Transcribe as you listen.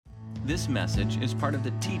This message is part of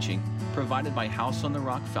the teaching provided by House on the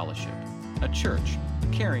Rock Fellowship, a church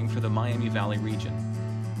caring for the Miami Valley region.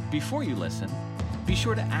 Before you listen, be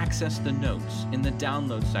sure to access the notes in the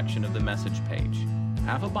download section of the message page.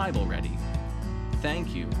 Have a Bible ready.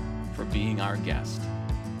 Thank you for being our guest.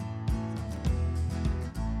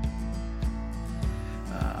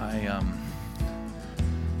 I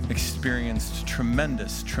experienced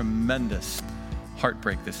tremendous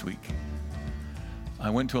heartbreak this week. I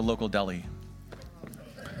went to a local deli.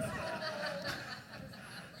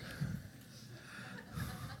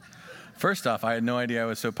 First off, I had no idea I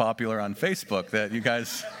was so popular on Facebook that you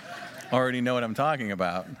guys already know what I'm talking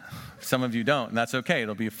about. Some of you don't, and that's okay.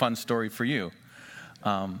 It'll be a fun story for you.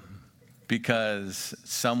 Because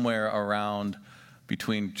somewhere around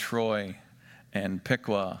between Troy and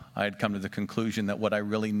Piqua, I had come to the conclusion that what I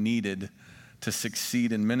really needed to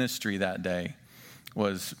succeed in ministry that day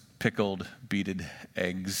was pickled beaded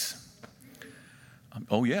eggs.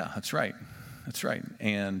 Oh yeah, that's right.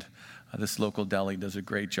 And this local deli does a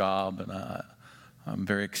great job, and I'm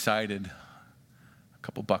very excited. A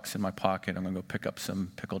couple bucks in my pocket, I'm gonna go pick up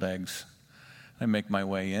some pickled eggs. I make my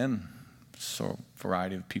way in. So a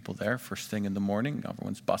variety of people there, first thing in the morning,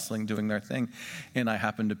 everyone's bustling, doing their thing. And I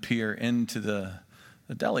happen to peer into the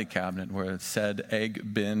deli cabinet where it said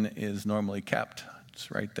egg bin is normally kept.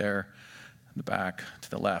 It's right there in the back to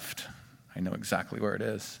the left. I know exactly where it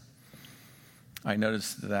is. I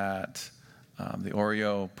noticed that the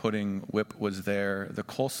Oreo pudding whip was there, the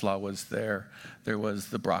coleslaw was there, there was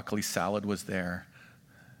the broccoli salad was there.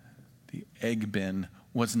 The egg bin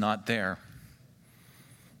was not there.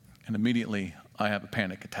 And immediately, I have a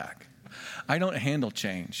panic attack. I don't handle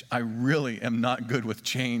change. I really am not good with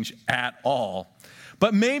change at all.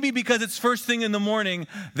 But maybe because it's first thing in the morning,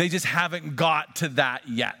 they just haven't got to that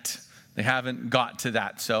yet. They haven't got to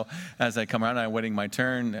that. So as I come around, I'm waiting my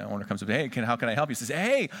turn. The owner comes up, hey, how can I help you? He says,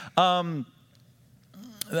 hey,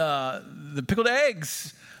 the pickled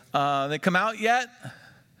eggs, they come out yet?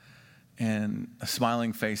 And a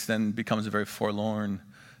smiling face then becomes a very forlorn,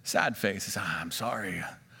 sad face. He says, I'm sorry.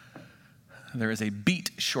 There is a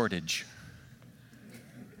beet shortage.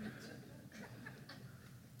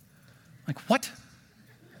 Like, what?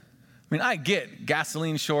 I mean, I get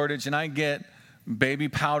gasoline shortage and I get baby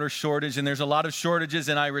powder shortage, and there's a lot of shortages,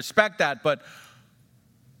 and I respect that, but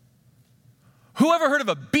who ever heard of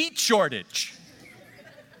a beet shortage?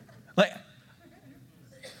 Like,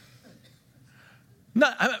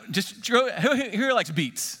 who here likes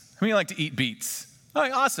beets? Who here like to eat beets? All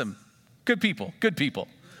right, awesome. Good people.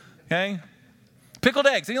 Okay? Pickled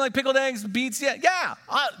eggs. Anyone like pickled eggs, beets? Yeah.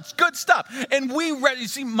 It's good stuff. And you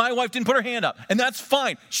see, my wife didn't put her hand up, and that's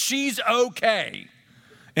fine. She's okay.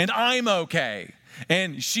 And I'm okay.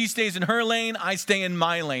 And she stays in her lane, I stay in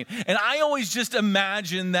my lane. And I always just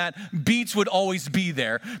imagine that beets would always be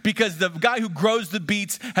there because the guy who grows the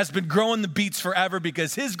beets has been growing the beets forever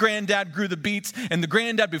because his granddad grew the beets and the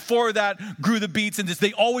granddad before that grew the beets, and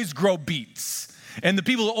they always grow beets. And the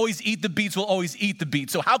people who always eat the beets will always eat the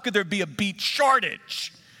beets. So how could there be a beet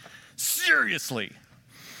shortage? Seriously.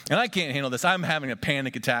 And I can't handle this. I'm having a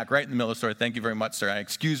panic attack right in the middle of the story. Thank you very much, sir. I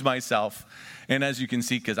excuse myself. And as you can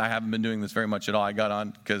see, because I haven't been doing this very much at all, I got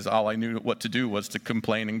on because all I knew what to do was to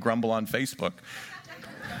complain and grumble on Facebook.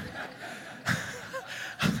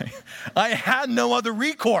 I had no other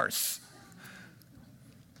recourse.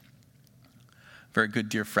 A very good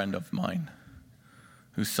dear friend of mine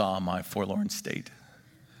who saw my forlorn state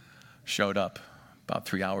showed up about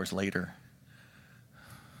 3 hours later.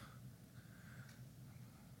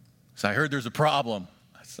 So I heard there's a problem.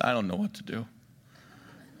 I said, I don't know what to do.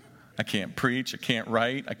 I can't preach. I can't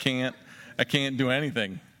write. I can't do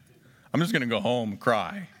anything. I'm just going to go home and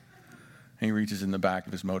cry. And he reaches in the back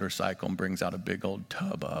of his motorcycle and brings out a big old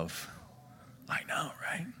tub of, I know,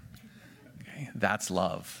 right? Okay, that's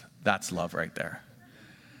love. That's love right there.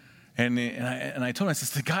 And I told him, I says,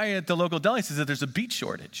 the guy at the local deli says that there's a beet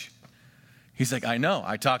shortage. He's like, I know.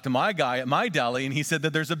 I talked to my guy at my deli, and he said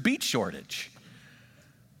that there's a beet shortage.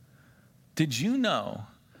 Did you know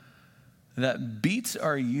that beets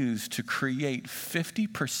are used to create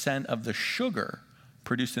 50% of the sugar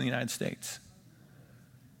produced in the United States?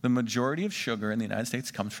 The majority of sugar in the United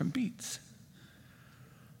States comes from beets.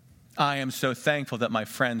 I am so thankful that my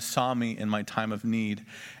friend saw me in my time of need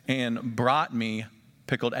and brought me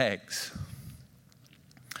pickled eggs.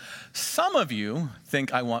 Some of you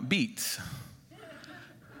think I want beets.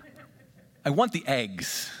 I want the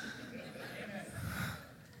eggs.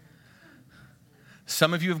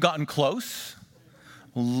 Some of you have gotten close.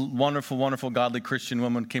 Wonderful, wonderful, godly Christian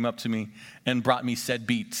woman came up to me and brought me said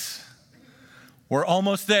beets. We're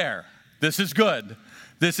almost there. This is good.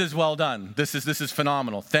 This is well done. This is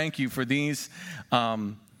phenomenal. Thank you for these.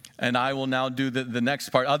 And I will now do the next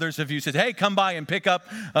part. Others of you said, hey, come by and pick up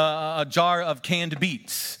a jar of canned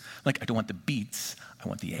beets. Like, I don't want the beets. I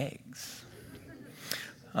want the eggs.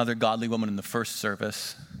 Other godly woman in the first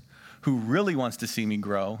service who really wants to see me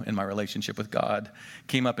grow in my relationship with God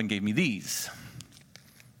came up and gave me these.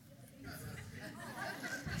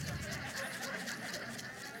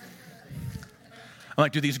 I'm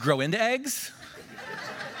like, do these grow into eggs?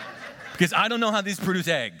 Because I don't know how these produce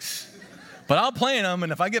eggs. But I'll plant them,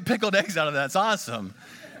 and if I get pickled eggs out of that, that's awesome.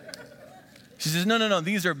 She says, no,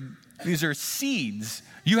 these are seeds.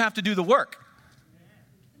 You have to do the work.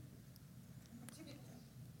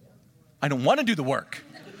 I don't want to do the work.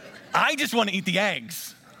 I just want to eat the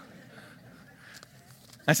eggs.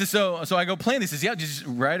 I said, so I go plant these. He says, yeah, just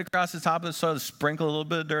right across the top of the soil, sprinkle a little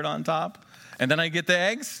bit of dirt on top, and then I get the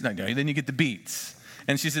eggs. Then you get the beets.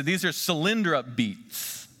 And she said, these are cylindra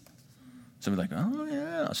beets. Somebody's like, oh,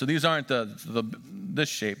 yeah. So these aren't this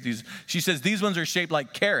shape. She says, these ones are shaped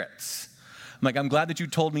like carrots. I'm like, I'm glad that you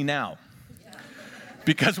told me now.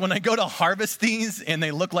 Because when I go to harvest these and they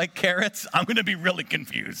look like carrots, I'm going to be really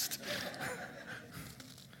confused.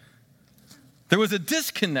 There was a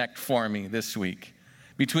disconnect for me this week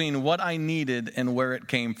between what I needed and where it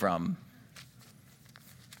came from.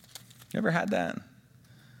 You ever had that?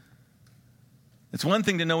 It's one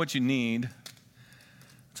thing to know what you need.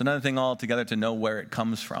 It's another thing altogether to know where it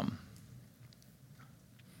comes from.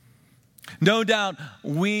 No doubt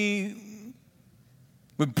we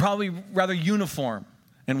would probably rather uniform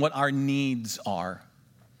in what our needs are.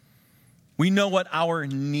 We know what our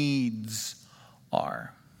needs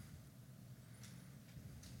are.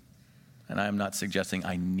 And I am not suggesting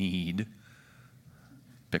I need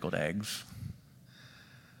pickled eggs.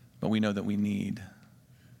 But we know that we need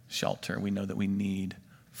shelter. We know that we need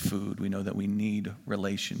food. We know that we need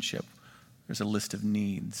relationship. There's a list of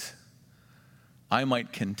needs. I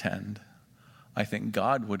might contend. I think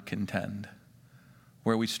God would contend.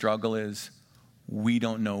 Where we struggle is we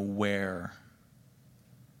don't know where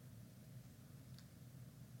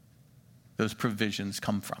those provisions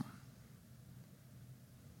come from.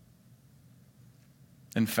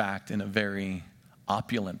 In fact, in a very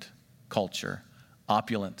opulent culture,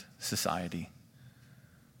 opulent society,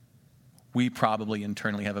 we probably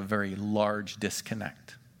internally have a very large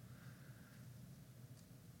disconnect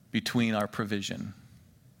between our provision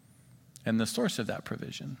and the source of that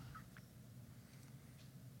provision.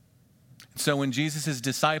 So when Jesus'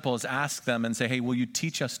 disciples ask them and say, hey, will you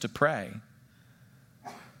teach us to pray?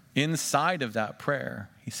 Inside of that prayer,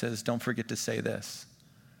 he says, don't forget to say this.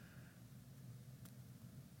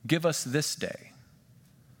 Give us this day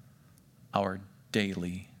our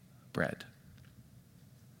daily bread.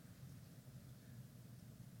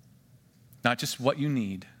 Not just what you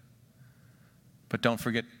need, but don't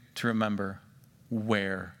forget to remember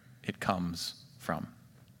where it comes from.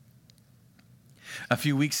 A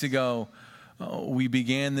few weeks ago, we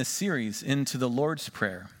began this series into the Lord's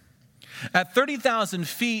Prayer. At 30,000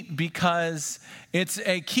 feet, because it's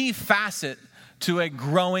a key facet to a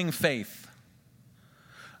growing faith.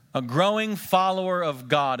 A growing follower of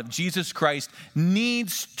God, of Jesus Christ,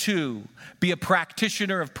 needs to be a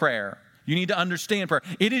practitioner of prayer. You need to understand prayer.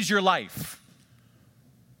 It is your life.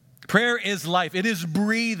 Prayer is life. It is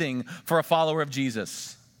breathing for a follower of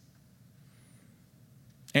Jesus.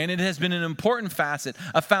 And it has been an important facet,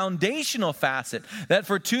 a foundational facet, that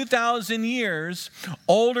for 2,000 years,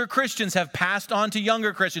 older Christians have passed on to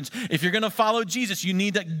younger Christians. If you're going to follow Jesus, you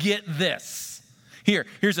need to get this.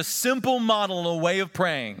 Here's a simple model, a way of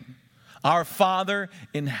praying. Our Father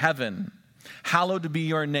in heaven, hallowed be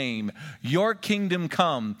your name. Your kingdom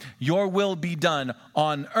come, your will be done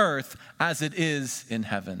on earth as it is in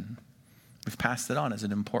heaven. We've passed it on as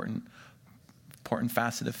an important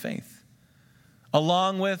facet of faith.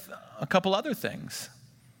 Along with a couple other things.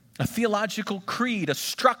 A theological creed, a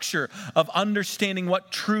structure of understanding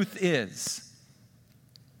what truth is.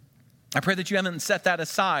 I pray that you haven't set that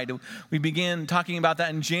aside. We began talking about that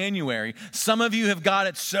in January. Some of you have got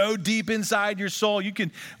it so deep inside your soul,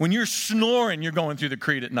 when you're snoring, you're going through the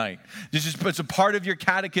creed at night. It's a part of your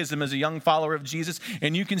catechism as a young follower of Jesus,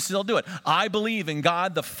 and you can still do it. I believe in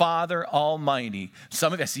God the Father Almighty.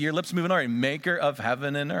 Some of you, I see your lips moving already, maker of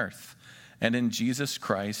heaven and earth. And in Jesus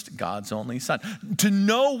Christ, God's only Son. To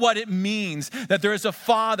know what it means that there is a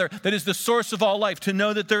Father that is the source of all life. To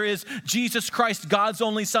know that there is Jesus Christ, God's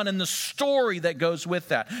only Son, and the story that goes with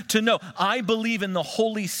that. To know, I believe in the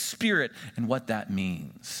Holy Spirit and what that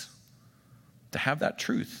means. To have that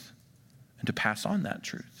truth and to pass on that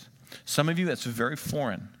truth. Some of you, that's very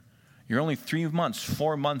foreign. You're only 3 months,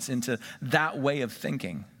 4 months into that way of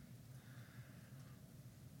thinking.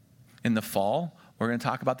 In the fall, we're going to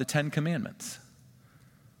talk about the 10 Commandments.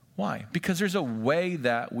 Why? Because there's a way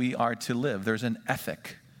that we are to live. There's an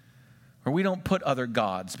ethic where we don't put other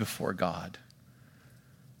gods before God.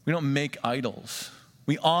 We don't make idols.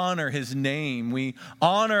 We honor his name. We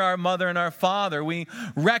honor our mother and our father. We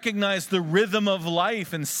recognize the rhythm of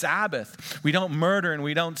life and Sabbath. We don't murder and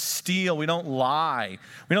we don't steal. We don't lie.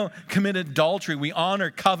 We don't commit adultery. We honor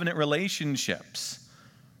covenant relationships.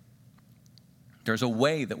 There's a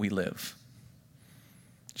way that we live.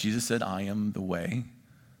 Jesus said, I am the way,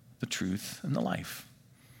 the truth, and the life.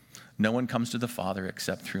 No one comes to the Father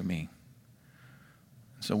except through me.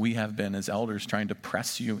 So we have been, as elders, trying to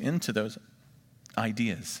press you into those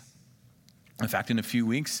ideas. In fact, in a few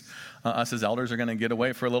weeks, us as elders are going to get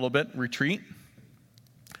away for a little bit, retreat,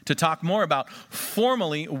 to talk more about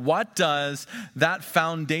formally what does that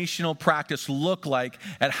foundational practice look like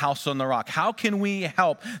at House on the Rock? How can we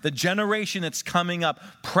help the generation that's coming up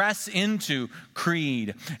press into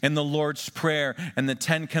creed and the Lord's Prayer and the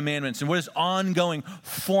 10 Commandments? And what does ongoing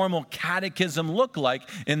formal catechism look like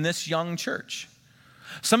in this young church?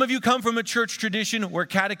 Some of you come from a church tradition where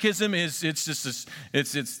catechism is, it's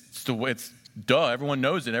duh, everyone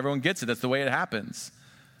knows it, everyone gets it, that's the way it happens.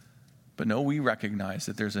 But no, we recognize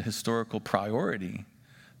that there's a historical priority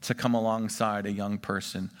to come alongside a young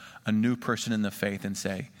person, a new person in the faith, and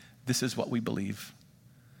say, this is what we believe,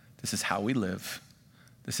 this is how we live,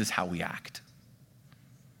 this is how we act.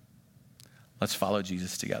 Let's follow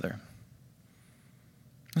Jesus together.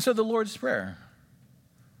 And so the Lord's Prayer.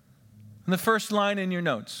 And the first line in your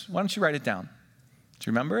notes, why don't you write it down? Do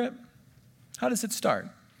you remember it? How does it start?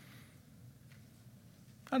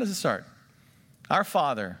 How does it start? Our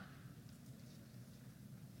Father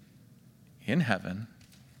in heaven,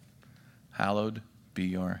 hallowed be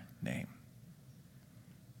your name.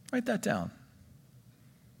 Write that down.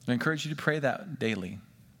 I encourage you to pray that daily.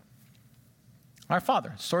 Our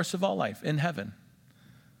Father, source of all life, in heaven.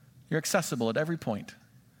 You're accessible at every point.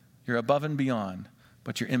 You're above and beyond,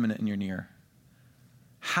 but you're imminent and you're near.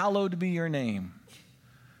 Hallowed be your name.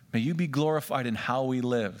 May you be glorified in how we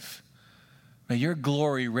live. May your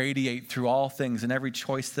glory radiate through all things and every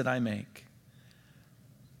choice that I make.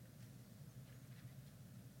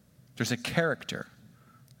 There's a character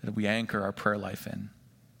that we anchor our prayer life in.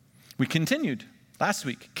 We continued last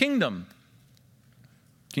week. Kingdom.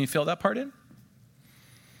 Can you fill that part in?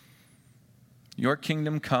 Your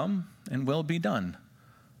kingdom come and will be done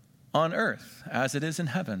on earth as it is in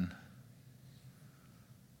heaven.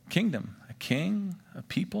 Kingdom, a king, a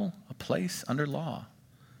people, a place under law.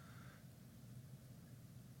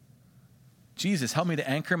 Jesus, help me to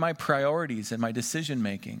anchor my priorities and my decision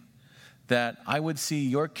making, that I would see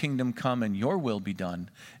your kingdom come and your will be done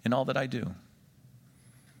in all that I do.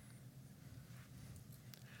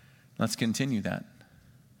 Let's continue that.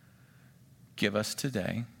 Give us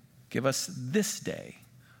today, give us this day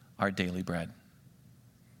our daily bread.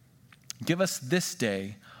 Give us this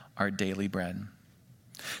day our daily bread.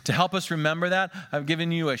 To help us remember that, I've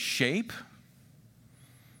given you a shape.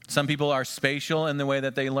 Some people are spatial in the way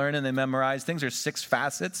that they learn and they memorize things. There's 6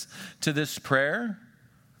 facets to this prayer.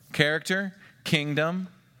 Character, kingdom,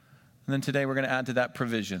 and then today we're going to add to that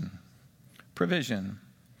provision. Provision.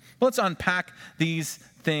 Well, let's unpack these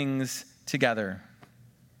things together.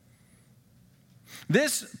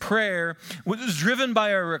 This prayer was driven by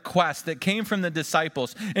a request that came from the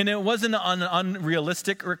disciples, and it wasn't an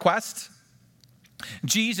unrealistic request.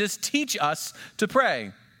 Jesus, teach us to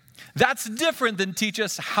pray. That's different than teach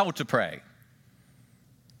us how to pray.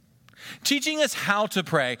 Teaching us how to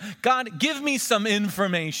pray. God, give me some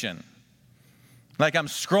information. Like I'm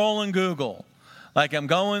scrolling Google. Like I'm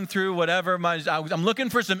going through whatever. I'm looking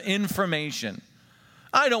for some information.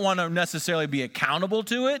 I don't want to necessarily be accountable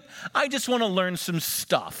to it. I just want to learn some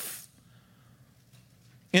stuff.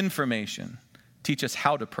 Information. Teach us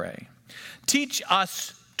how to pray. Teach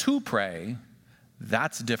us to pray.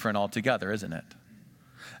 That's different altogether, isn't it?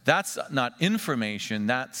 That's not information.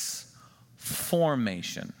 That's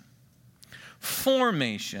formation.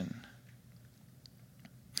 Formation.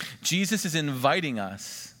 Jesus is inviting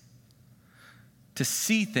us to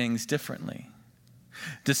see things differently.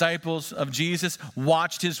 Disciples of Jesus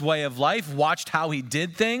watched his way of life, watched how he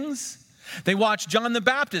did things. They watched John the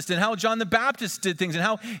Baptist and how John the Baptist did things and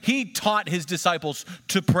how he taught his disciples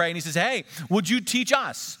to pray. And he says, hey, would you teach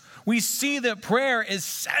us? We see that prayer is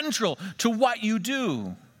central to what you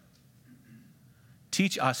do.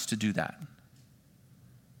 Teach us to do that.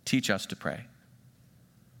 Teach us to pray.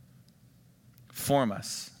 Form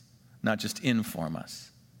us, not just inform us.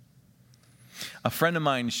 A friend of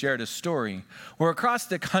mine shared a story where across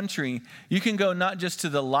the country, you can go not just to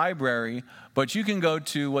the library, but you can go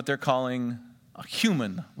to what they're calling a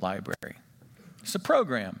human library. It's a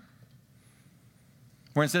program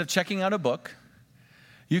where instead of checking out a book,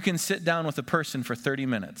 you can sit down with a person for 30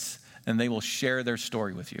 minutes and they will share their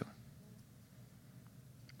story with you.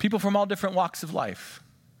 People from all different walks of life.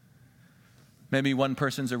 Maybe one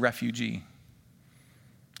person's a refugee.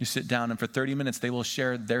 You sit down and for 30 minutes they will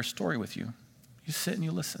share their story with you. You sit and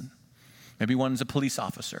you listen. Maybe one's a police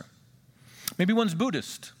officer. Maybe one's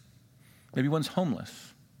Buddhist. Maybe one's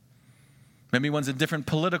homeless. Maybe one's a different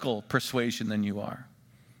political persuasion than you are.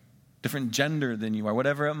 Different gender than you are,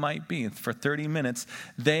 whatever it might be. For 30 minutes,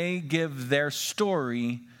 they give their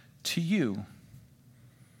story to you.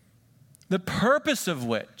 The purpose of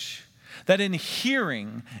which, that in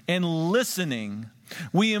hearing and listening,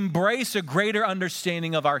 we embrace a greater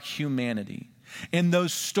understanding of our humanity. And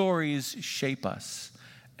those stories shape us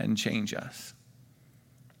and change us.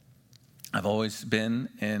 I've always been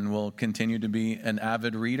and will continue to be an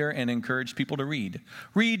avid reader and encourage people to read.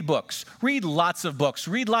 Read books. Read lots of books.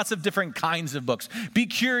 Read lots of different kinds of books. Be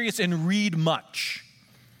curious and read much.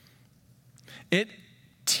 It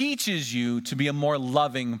teaches you to be a more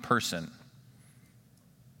loving person.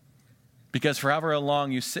 Because for however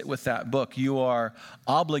long you sit with that book, you are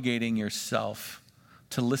obligating yourself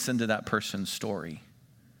to listen to that person's story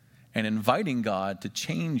and inviting God to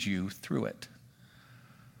change you through it.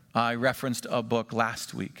 I referenced a book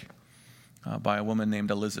last week by a woman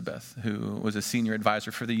named Elizabeth, who was a senior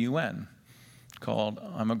advisor for the UN, called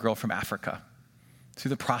I'm a Girl from Africa. Through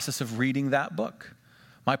the process of reading that book,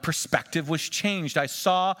 my perspective was changed. I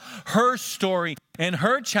saw her story and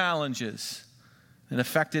her challenges. It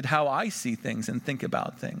affected how I see things and think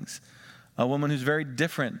about things. A woman who's very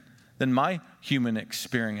different than my human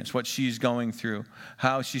experience, what she's going through,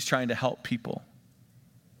 how she's trying to help people.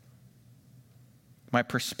 My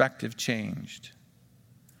perspective changed.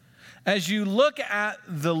 As you look at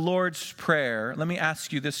the Lord's Prayer, let me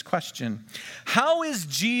ask you this question. How is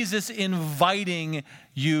Jesus inviting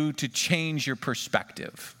you to change your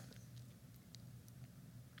perspective?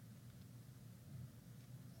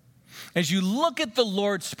 As you look at the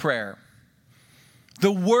Lord's Prayer,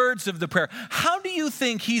 the words of the prayer, how do you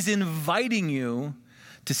think he's inviting you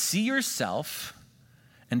to see yourself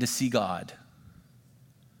and to see God?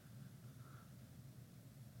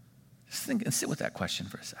 Just think and sit with that question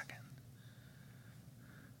for a second.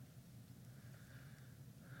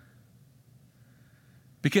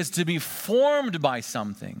 Because to be formed by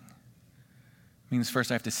something means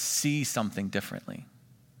first I have to see something differently.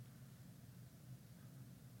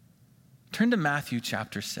 Turn to Matthew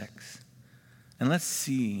chapter 6, and let's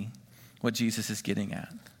see what Jesus is getting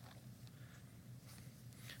at.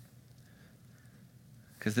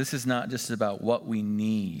 Because this is not just about what we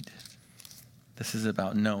need. This is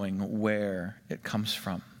about knowing where it comes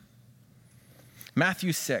from.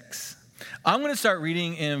 Matthew 6. I'm going to start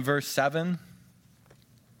reading in verse 7,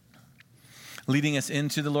 leading us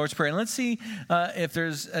into the Lord's Prayer. And let's see if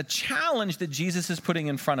there's a challenge that Jesus is putting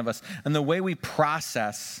in front of us and the way we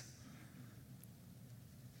process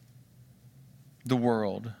the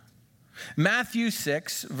world. Matthew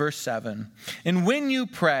 6, verse 7. And when you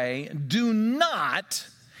pray, do not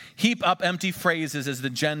heap up empty phrases as the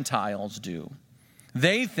Gentiles do.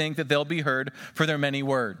 They think that they'll be heard for their many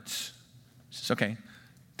words. It's okay,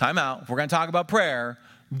 time out. If we're going to talk about prayer,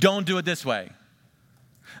 don't do it this way.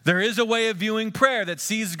 There is a way of viewing prayer that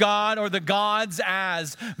sees God or the gods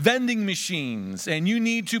as vending machines, and you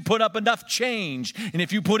need to put up enough change. And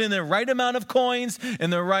if you put in the right amount of coins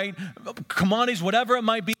and the right commodities, whatever it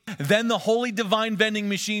might be, then the holy divine vending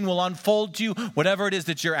machine will unfold to you whatever it is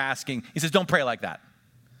that you're asking. He says, don't pray like that.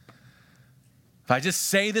 If I just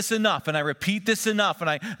say this enough and I repeat this enough and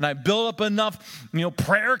I build up enough,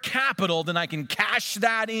 prayer capital, then I can cash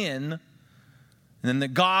that in. And then the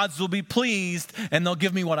gods will be pleased and they'll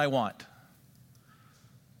give me what I want.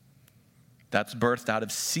 That's birthed out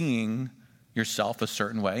of seeing yourself a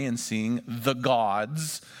certain way and seeing the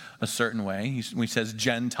gods a certain way. He says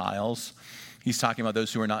Gentiles. He's talking about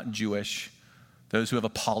those who are not Jewish, those who have a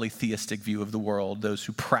polytheistic view of the world, those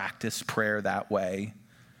who practice prayer that way.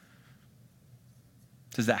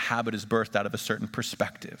 It says that habit is birthed out of a certain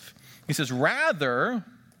perspective. He says, rather,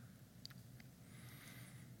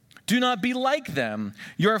 do not be like them.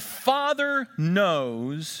 Your Father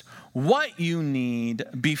knows what you need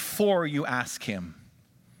before you ask him.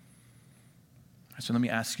 So let me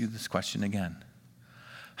ask you this question again.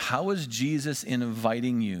 How is Jesus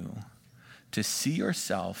inviting you to see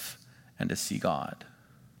yourself and to see God?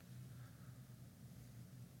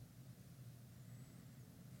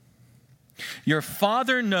 Your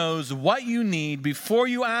Father knows what you need before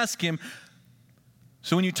you ask him.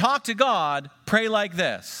 So when you talk to God, pray like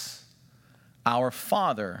this: Our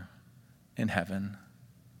Father in heaven,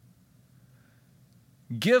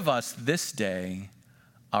 give us this day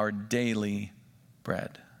our daily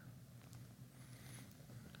bread.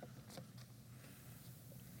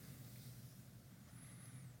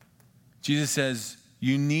 Jesus says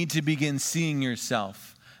you need to begin seeing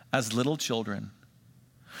yourself as little children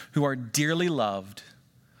who are dearly loved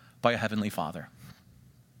by a heavenly Father.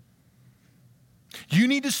 You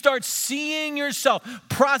need to start seeing yourself,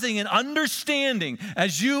 processing and understanding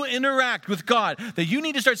as you interact with God, that you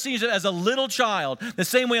need to start seeing yourself as a little child, the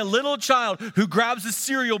same way a little child who grabs the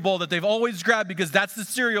cereal bowl that they've always grabbed because that's the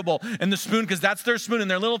cereal bowl, and the spoon because that's their spoon, and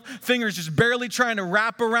their little fingers just barely trying to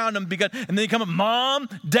wrap around them, and then they come up, Mom,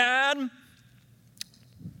 Dad,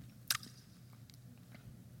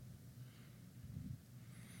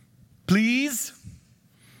 please.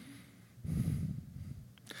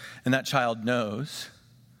 And that child knows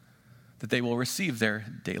that they will receive their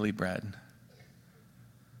daily bread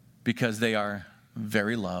because they are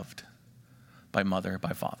very loved by mother,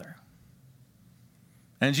 by father.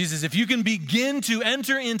 And Jesus, if you can begin to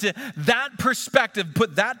enter into that perspective,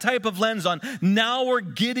 put that type of lens on, now we're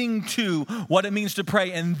getting to what it means to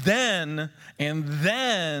pray. And then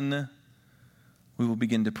we will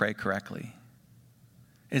begin to pray correctly.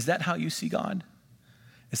 Is that how you see God?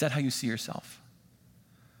 Is that how you see yourself?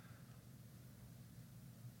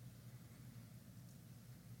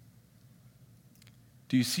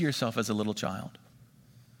 Do you see yourself as a little child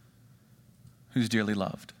who's dearly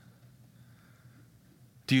loved?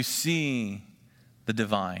 Do you see the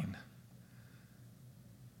divine?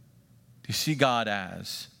 Do you see God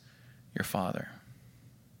as your Father?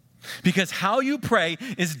 Because how you pray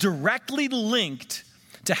is directly linked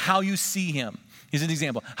to how you see him. Here's an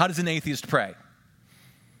example. How does an atheist pray?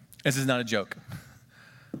 This is not a joke.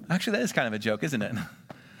 Actually, that is kind of a joke, isn't it?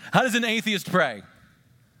 How does an atheist pray?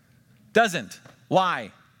 Doesn't.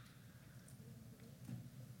 Why?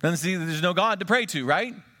 Doesn't see that there's no God to pray to,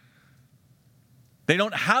 right? They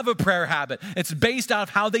don't have a prayer habit. It's based out of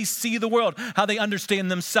how they see the world, how they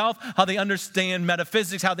understand themselves, how they understand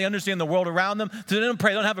metaphysics, how they understand the world around them. So they don't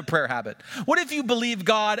pray, they don't have a prayer habit. What if you believe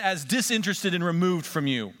God as disinterested and removed from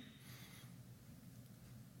you?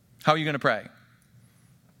 How are you going to pray?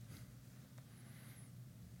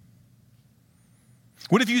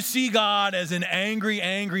 What if you see God as an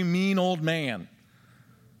angry, mean old man?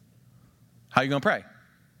 How are you going to pray?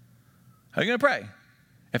 How are you going to pray?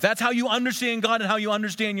 If that's how you understand God and how you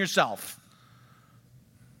understand yourself,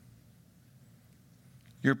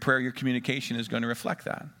 your prayer, your communication is going to reflect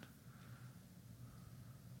that.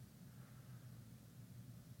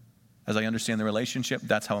 As I understand the relationship,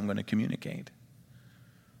 that's how I'm going to communicate.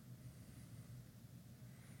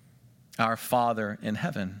 Our Father in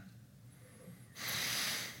heaven.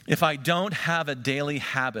 If I don't have a daily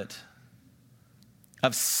habit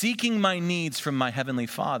of seeking my needs from my heavenly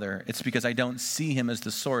Father, it's because I don't see him as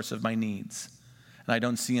the source of my needs, and I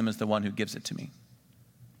don't see him as the one who gives it to me.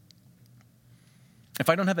 If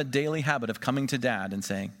I don't have a daily habit of coming to Dad and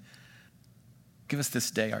saying, give us this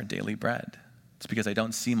day our daily bread, it's because I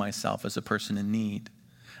don't see myself as a person in need,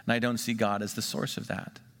 and I don't see God as the source of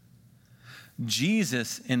that.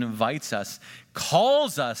 Jesus invites us,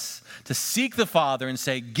 calls us to seek the Father and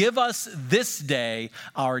say, give us this day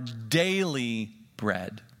our daily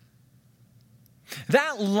bread.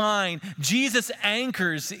 That line, Jesus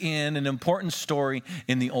anchors in an important story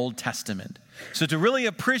in the Old Testament. So to really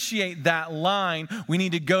appreciate that line, we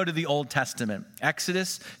need to go to the Old Testament.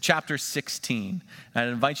 Exodus chapter 16. And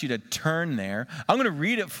I invite you to turn there. I'm going to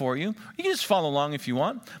read it for you. You can just follow along if you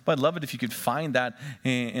want, but I'd love it if you could find that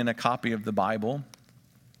in a copy of the Bible.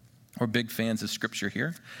 We're big fans of Scripture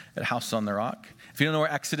here at House on the Rock. If you don't know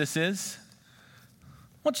where Exodus is,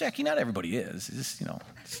 well, Jackie, not everybody is. It's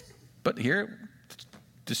just, but here,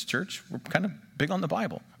 this church, we're kind of big on the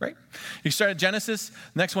Bible, right? You start at Genesis.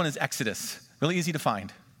 The next one is Exodus. Really easy to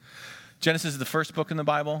find. Genesis is the first book in the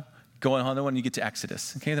Bible. Go on the one, you get to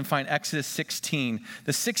Exodus. Okay, then find Exodus 16.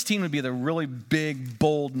 The 16 would be the really big,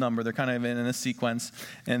 bold number. They're kind of in a sequence.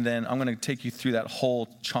 And then I'm going to take you through that whole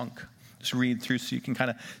chunk. Just read through so you can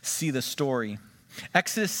kind of see the story.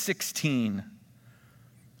 Exodus 16.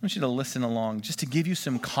 I want you to listen along just to give you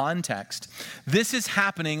some context. This is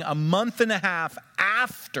happening a month and a half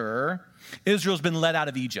after Israel's been led out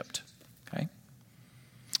of Egypt. Okay?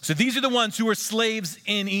 So these are the ones who were slaves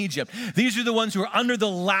in Egypt. These are the ones who are under the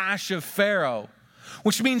lash of Pharaoh.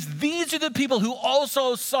 which means these are the people who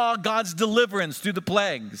also saw God's deliverance through the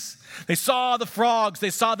plagues. They saw the frogs. They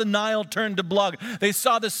saw the Nile turn to blood. They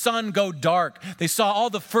saw the sun go dark. They saw all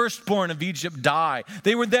the firstborn of Egypt die.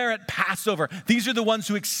 They were there at Passover. These are the ones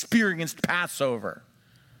who experienced Passover.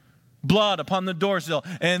 Blood upon the doorsill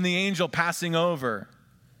and the angel passing over.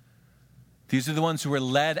 These are the ones who were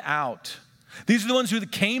led out. These are the ones who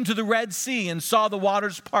came to the Red Sea and saw the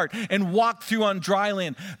waters part and walked through on dry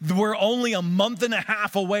land. We're only a month and a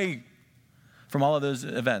half away from all of those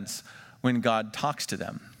events when God talks to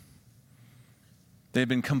them. They've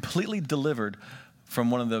been completely delivered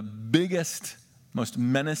from one of the biggest, most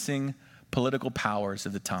menacing political powers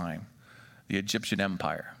of the time, the Egyptian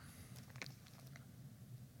Empire.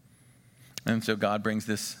 And so God brings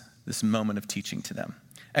this moment of teaching to them.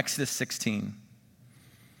 Exodus 16.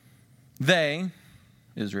 They,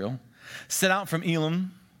 Israel, set out from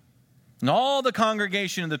Elim, and all the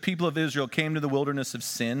congregation of the people of Israel came to the wilderness of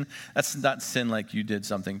Sin. That's not sin like you did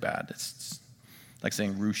something bad. It's like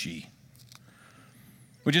saying Rushi,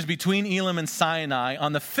 which is between Elim and Sinai,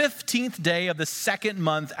 on the 15th day of the second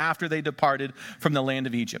month after they departed from the land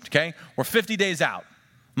of Egypt. Okay? We're 50 days out,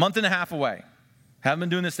 month and a half away. Haven't been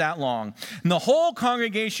doing this that long. And the whole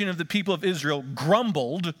congregation of the people of Israel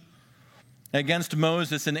grumbled against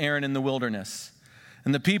Moses and Aaron in the wilderness.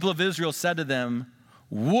 And the people of Israel said to them,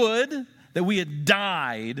 "Would that we had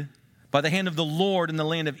died by the hand of the Lord in the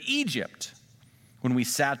land of Egypt, when we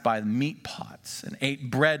sat by the meat pots and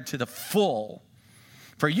ate bread to the full.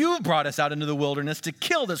 For you brought us out into the wilderness to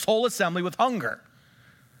kill this whole assembly with hunger."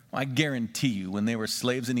 Well, I guarantee you, when they were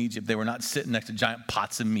slaves in Egypt, they were not sitting next to giant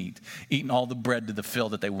pots of meat, eating all the bread to the fill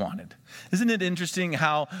that they wanted. Isn't it interesting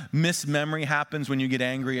how mismemory happens when you get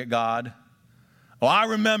angry at God? Oh, I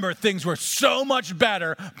remember things were so much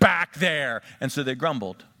better back there. And so they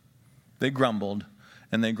grumbled. They grumbled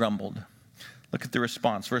and they grumbled. Look at the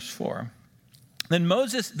response, verse 4. Then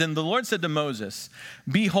the Lord said to Moses,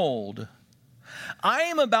 "Behold, I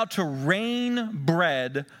am about to rain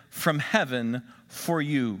bread from heaven for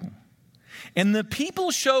you. And the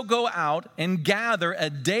people shall go out and gather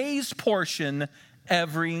a day's portion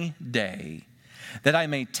every day, that I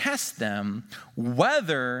may test them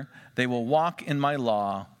whether they will walk in my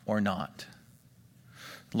law or not."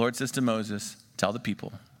 The Lord says to Moses, "Tell the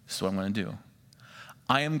people, this is what I'm going to do.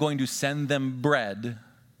 I am going to send them bread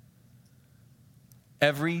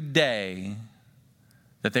every day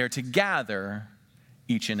that they are to gather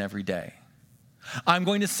each and every day. I'm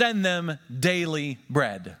going to send them daily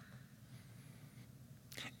bread.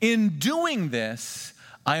 In doing this,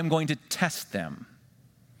 I am going to test them."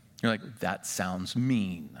 You're like, that sounds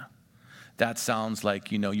mean. That sounds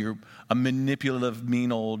like, you're a manipulative,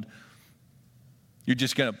 mean old, you're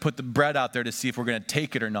just going to put the bread out there to see if we're going to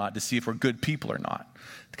take it or not, to see if we're good people or not.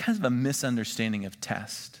 It's kind of a misunderstanding of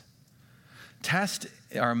test. Test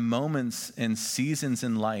are moments and seasons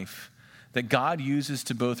in life that God uses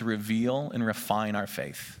to both reveal and refine our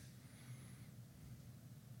faith.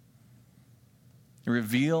 It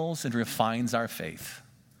reveals and refines our faith.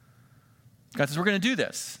 God says, we're going to do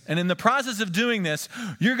this. And in the process of doing this,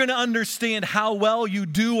 you're going to understand how well you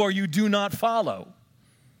do or you do not follow.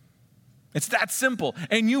 It's that simple.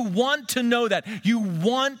 And you want to know that. You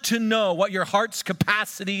want to know what your heart's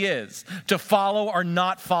capacity is to follow or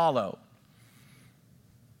not follow.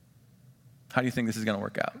 How do you think this is going to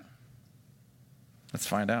work out? Let's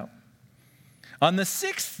find out. On the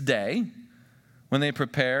 6th day, when they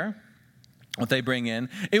prepare what they bring in,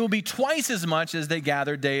 it will be twice as much as they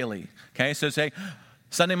gather daily. Okay, so say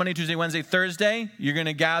Sunday, Monday, Tuesday, Wednesday, Thursday, you're going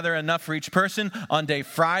to gather enough for each person. On day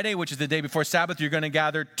Friday, which is the day before Sabbath, you're going to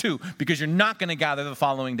gather 2, because you're not going to gather the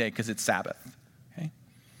following day because it's Sabbath. Okay?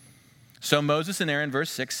 So Moses and Aaron,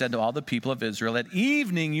 verse 6, said to all the people of Israel, "At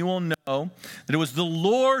evening you will know that it was the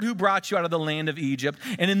Lord who brought you out of the land of Egypt,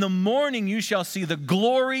 and in the morning you shall see the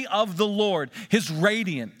glory of the Lord, his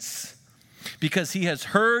radiance, because he has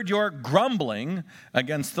heard your grumbling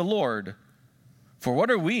against the Lord. For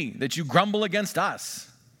what are we that you grumble against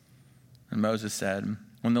us?" And Moses said,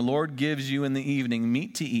 "When the Lord gives you in the evening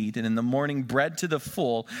meat to eat, and in the morning bread to the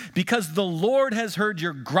full, because the Lord has heard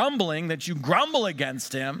your grumbling, that you grumble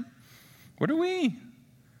against him, what are we?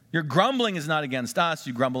 Your grumbling is not against us,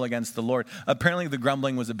 you grumble against the Lord." Apparently the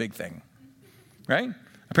grumbling was a big thing, right?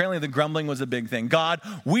 Apparently the grumbling was a big thing. God,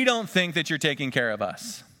 we don't think that you're taking care of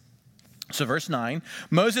us. So verse 9,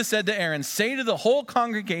 Moses said to Aaron, "Say to the whole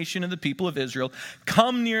congregation of the people of Israel,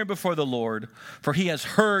 come near before the Lord, for he has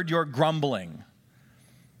heard your grumbling."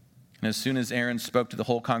 And as soon as Aaron spoke to the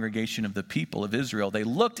whole congregation of the people of Israel, they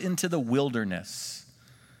looked into the wilderness,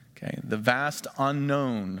 the vast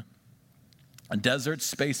unknown, a desert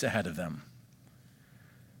space ahead of them.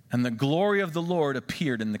 And the glory of the Lord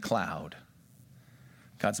appeared in the cloud.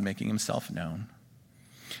 God's making himself known.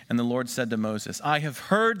 And the Lord said to Moses, I have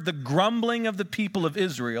heard the grumbling of the people of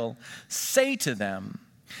Israel. Say to them,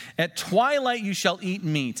 at twilight you shall eat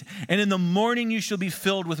meat, and in the morning you shall be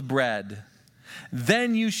filled with bread.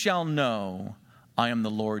 Then you shall know I am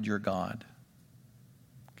the Lord your God.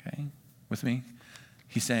 Okay, with me?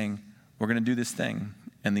 He's saying, we're going to do this thing.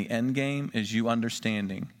 And the end game is you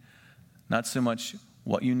understanding not so much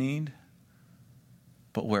what you need,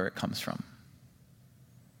 but where it comes from.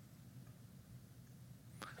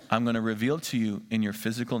 I'm going to reveal to you in your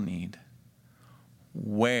physical need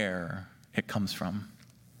where it comes from.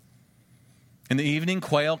 In the evening,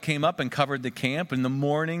 quail came up and covered the camp. In the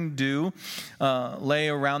morning, dew lay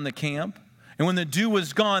around the camp. And when the dew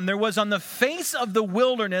was gone, there was on the face of the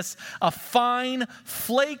wilderness a fine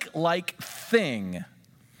flake-like thing,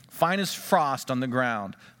 fine as frost on the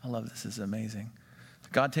ground. I love this. This is amazing.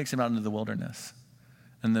 God takes him out into the wilderness.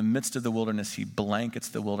 In the midst of the wilderness, he blankets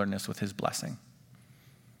the wilderness with his blessing.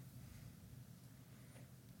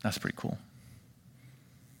 That's pretty cool.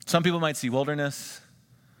 Some people might see wilderness.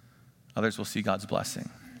 Others will see God's blessing.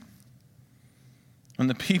 When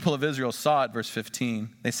the people of Israel saw it, verse 15,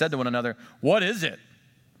 they said to one another, what is it?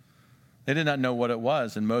 They did not know what it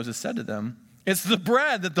was. And Moses said to them, it's the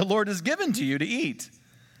bread that the Lord has given to you to eat.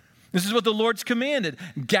 This is what the Lord's commanded.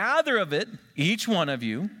 Gather of it, each one of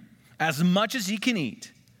you, as much as he can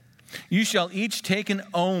eat. You shall each take an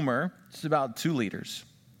omer, it's about 2 liters,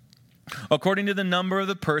 according to the number of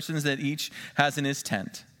the persons that each has in his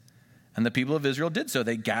tent. And the people of Israel did so.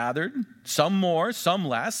 They gathered, some more, some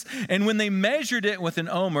less. And when they measured it with an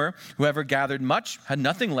omer, whoever gathered much had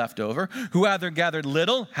nothing left over. Whoever gathered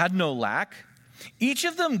little had no lack. Each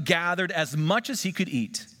of them gathered as much as he could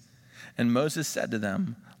eat. And Moses said to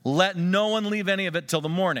them, let no one leave any of it till the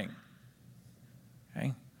morning.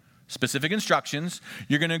 Okay? Specific instructions.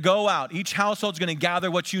 You're going to go out. Each household's going to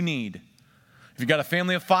gather what you need. If you've got a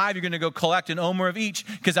family of 5, you're going to go collect an omer of each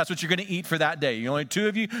because that's what you're going to eat for that day. You only 2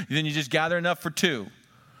 of you, then you just gather enough for 2.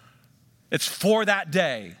 It's for that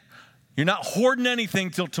day. You're not hoarding anything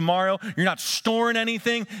till tomorrow. You're not storing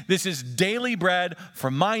anything. This is daily bread for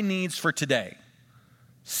my needs for today.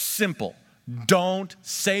 Simple. Don't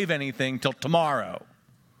save anything till tomorrow.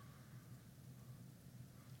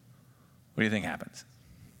 What do you think happens?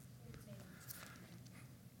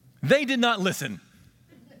 They did not listen.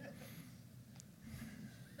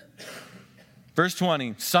 Verse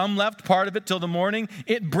 20, some left part of it till the morning.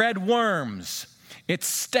 It bred worms. It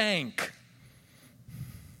stank.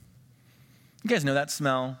 You guys know that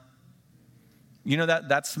smell? You know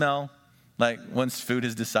that smell? Like once food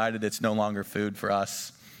is decided it's no longer food for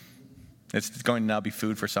us. It's going to now be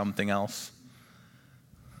food for something else.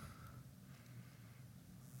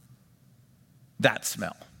 That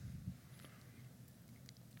smell.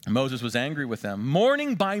 Moses was angry with them.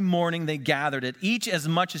 Morning by morning they gathered it, each as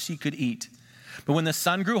much as he could eat. But when the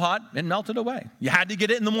sun grew hot, it melted away. You had to get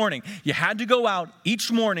it in the morning. You had to go out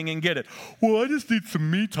each morning and get it. Well, I just need some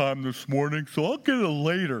me time this morning, so I'll get it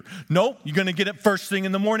later. Nope, you're going to get it first thing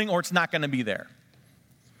in the morning or it's not going to be there.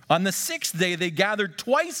 On the 6th day, they gathered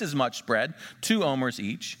twice as much bread, 2 omers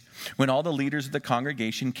each. When all the leaders of the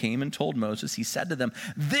congregation came and told Moses, he said to them,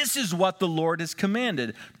 this is what the Lord has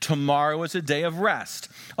commanded. Tomorrow is a day of rest,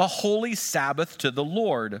 a holy Sabbath to the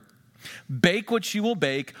Lord. Bake what you will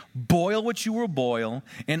bake, boil what you will boil,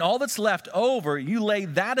 and all that's left over, you lay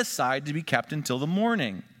that aside to be kept until the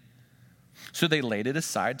morning. So they laid it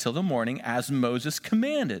aside till the morning as Moses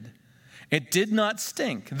commanded. It did not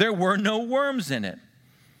stink. There were no worms in it.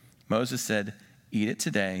 Moses said, eat it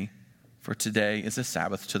today, for today is a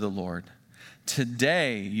Sabbath to the Lord.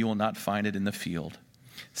 Today you will not find it in the field.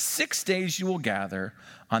 6 days you will gather.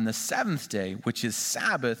 On the 7th day, which is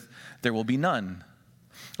Sabbath, there will be none.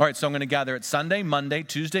 All right, so I'm going to gather it Sunday, Monday,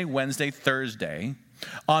 Tuesday, Wednesday, Thursday.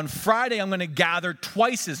 On Friday, I'm going to gather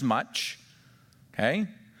twice as much. Okay?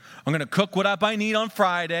 I'm going to cook what up I need on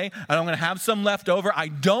Friday, and I'm going to have some left over. I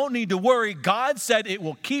don't need to worry. God said it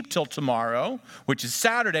will keep till tomorrow, which is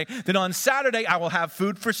Saturday. Then on Saturday, I will have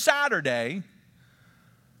food for Saturday.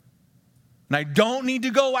 And I don't need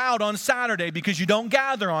to go out on Saturday because you don't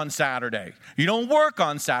gather on Saturday. You don't work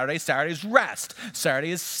on Saturday. Saturday is rest.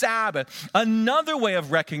 Saturday is Sabbath. Another way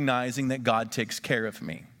of recognizing that God takes care of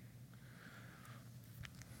me.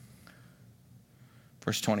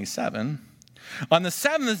 Verse 27. On the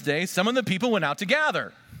 7th day, some of the people went out to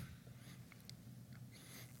gather,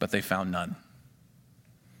 but they found none.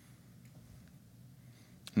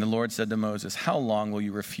 And the Lord said to Moses, how long will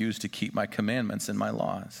you refuse to keep my commandments and my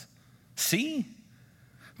laws? See,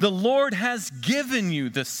 the Lord has given you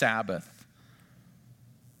the Sabbath.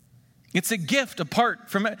 It's a gift apart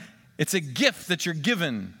from it. It's a gift that you're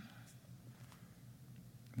given.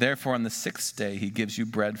 Therefore, on the 6th day, he gives you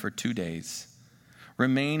bread for 2 days.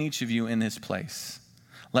 Remain each of you in his place.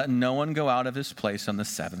 Let no one go out of his place on the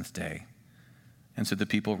 7th day. And so the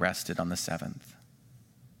people rested on the 7th.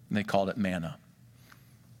 And they called it manna.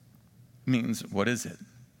 Means, what is it?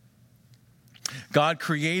 God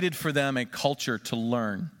created for them a culture to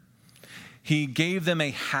learn. He gave them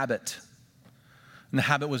a habit. And the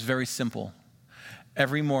habit was very simple.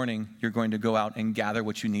 Every morning, you're going to go out and gather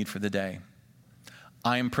what you need for the day.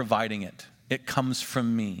 I am providing it. It comes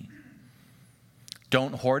from me.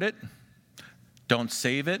 Don't hoard it. Don't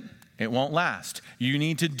save it. It won't last. You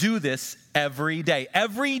need to do this every day.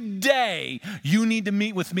 Every day, you need to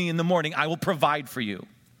meet with me in the morning. I will provide for you.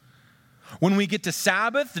 When we get to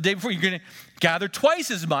Sabbath, the day before, you're going to gather twice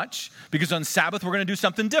as much because on Sabbath, we're going to do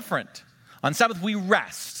something different. On Sabbath, we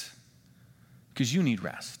rest because you need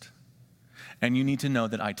rest. And you need to know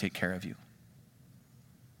that I take care of you.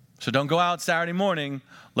 So don't go out Saturday morning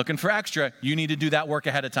looking for extra. You need to do that work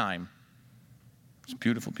ahead of time. It's a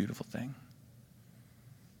beautiful, beautiful thing.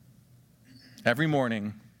 Every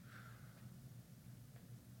morning,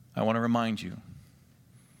 I want to remind you,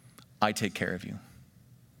 I take care of you.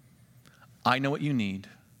 I know what you need.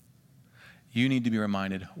 You need to be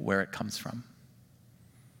reminded where it comes from.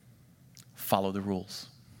 Follow the rules.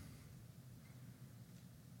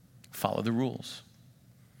 Follow the rules.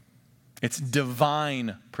 It's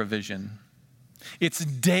divine provision. It's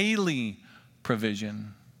daily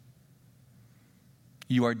provision.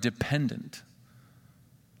 You are dependent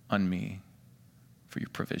on me for your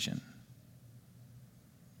provision.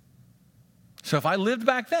 So if I lived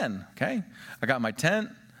back then, okay, I got my tent,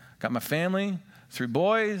 got my family, 3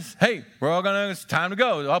 boys. Hey, it's time to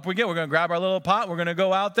go. Up we get. We're going to grab our little pot. We're going to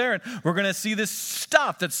go out there and we're going to see this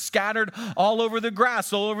stuff that's scattered all over the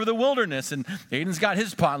grass, all over the wilderness. And Aiden's got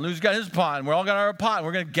his pot, and Lou's got his pot, and we're all got our pot. And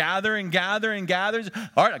we're going to gather and gather and gather.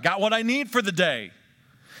 All right, I got what I need for the day.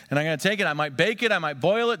 And I'm going to take it. I might bake it. I might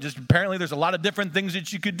boil it. Just apparently there's a lot of different things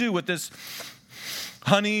that you could do with this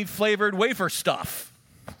honey-flavored wafer stuff.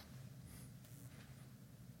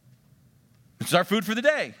 This is our food for the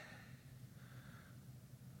day.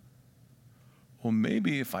 Well,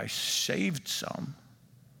 maybe if I saved some,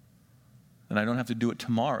 then I don't have to do it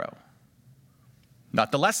tomorrow.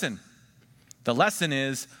 Not the lesson. The lesson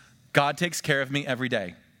is God takes care of me every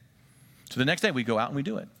day. So the next day we go out and we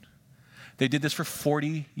do it. They did this for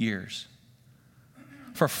 40 years.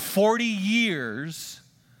 For 40 years,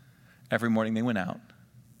 every morning they went out,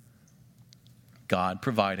 God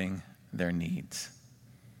providing their needs.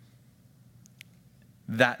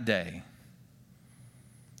 That day,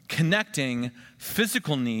 connecting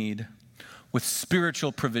physical need with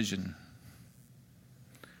spiritual provision.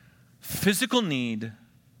 Physical need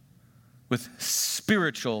with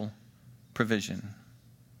spiritual provision.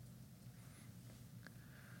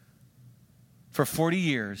 For 40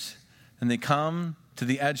 years, and they come to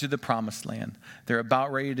the edge of the promised land. They're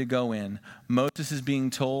about ready to go in. Moses is being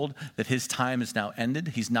told that his time is now ended.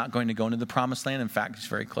 He's not going to go into the promised land. In fact, he's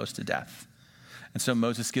very close to death. And so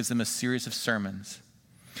Moses gives them a series of sermons.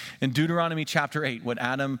 In Deuteronomy chapter 8, what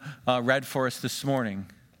Adam read for us this morning,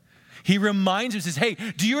 he reminds us, says, hey,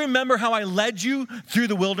 do you remember how I led you through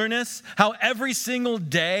the wilderness? How every single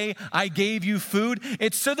day I gave you food?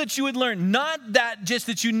 It's so that you would learn, not that just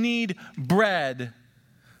that you need bread,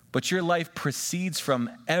 but your life proceeds from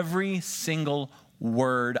every single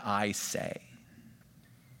word I say.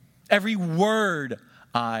 Every word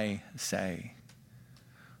I say.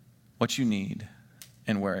 What you need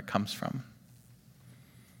and where it comes from.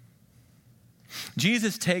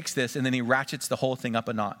 Jesus takes this and then he ratchets the whole thing up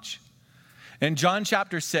a notch. In John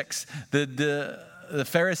chapter 6, the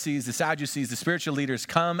Pharisees, the Sadducees, the spiritual leaders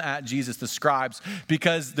come at Jesus, the scribes,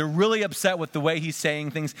 because they're really upset with the way he's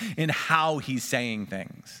saying things and how he's saying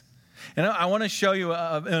things. And I want to show you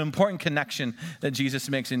an important connection that Jesus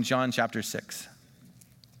makes in John chapter 6.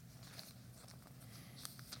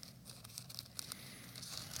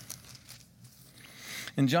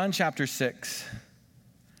 In John chapter 6,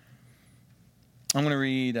 I'm going to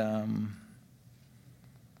read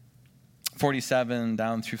 47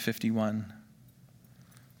 down through 51.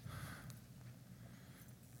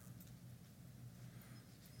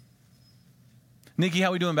 Nikki,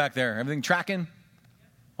 how we doing back there? Everything tracking?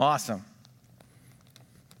 Awesome.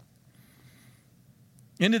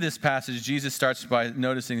 Into this passage, Jesus starts by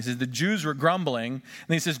noticing, he says, the Jews were grumbling,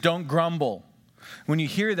 and he says, don't grumble. When you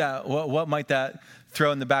hear that, what might that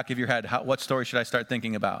throw in the back of your head? What story should I start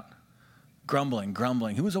thinking about? Grumbling.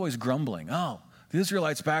 Who was always grumbling? Oh, The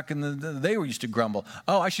Israelites back they were used to grumble.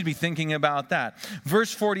 Oh, I should be thinking about that.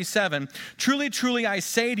 Verse 47, truly, truly, I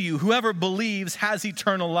say to you, whoever believes has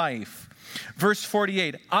eternal life. Verse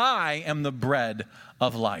 48, I am the bread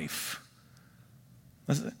of life.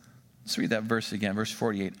 Let's read that verse again. Verse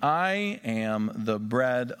 48, I am the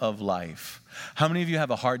bread of life. How many of you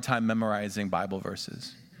have a hard time memorizing Bible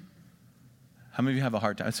verses? How many of you have a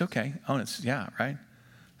hard time? It's okay. Oh, right?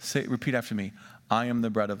 Repeat after me. I am the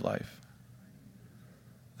bread of life.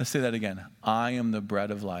 Let's say that again. I am the bread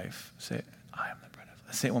of life. Say it. I am the bread of life.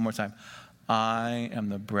 Let's say it one more time. I am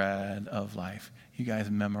the bread of life. You guys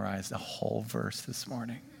memorized the whole verse this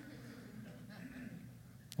morning.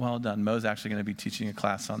 Well done. Mo's actually going to be teaching a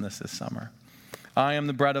class on this summer. I am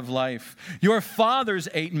the bread of life. Your fathers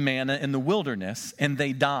ate manna in the wilderness, and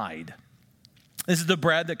they died. This is the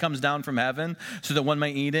bread that comes down from heaven so that one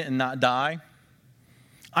may eat it and not die.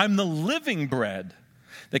 I'm the living bread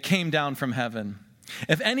that came down from heaven.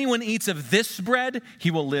 If anyone eats of this bread, he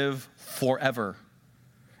will live forever.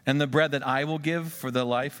 And the bread that I will give for the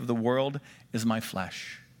life of the world is my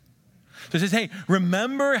flesh. So it says, hey,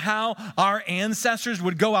 remember how our ancestors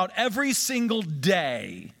would go out every single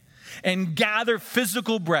day and gather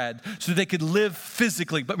physical bread so they could live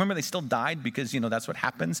physically. But remember, they still died because, that's what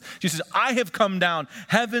happens. Jesus says, I have come down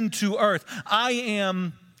heaven to earth. I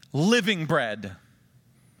am living bread.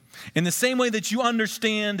 In the same way that you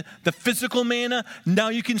understand the physical manna, now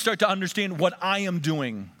you can start to understand what I am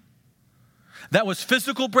doing. That was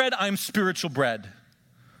physical bread, I'm spiritual bread.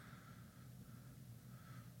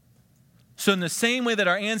 So in the same way that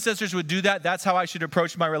our ancestors would do that, that's how I should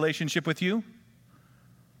approach my relationship with you?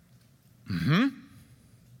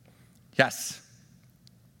 Yes.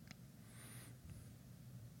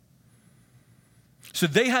 So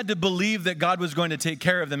they had to believe that God was going to take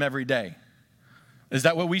care of them every day. Is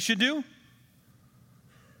that what we should do?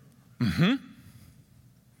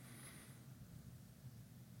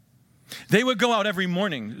 They would go out every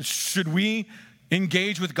morning. Should we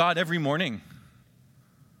engage with God every morning?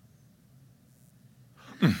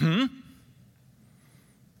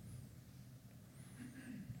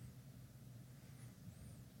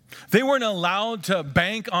 They weren't allowed to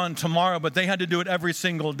bank on tomorrow, but they had to do it every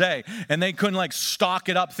single day. And they couldn't stock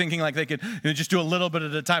it up thinking like they could just do a little bit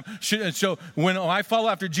at a time. So when I follow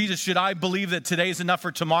after Jesus, should I believe that today is enough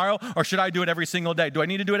for tomorrow, or should I do it every single day? Do I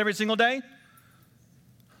need to do it every single day?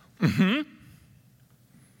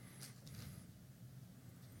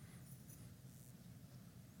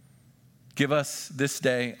 Give us this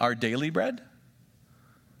day our daily bread?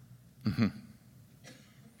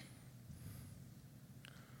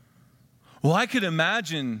 Well, I could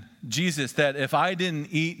imagine, Jesus, that if I didn't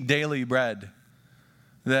eat daily bread,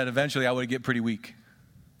 that eventually I would get pretty weak.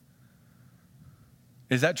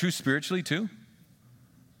 Is that true spiritually too?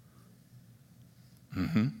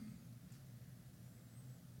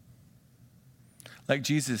 Like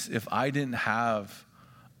Jesus, if I didn't have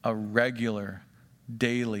a regular,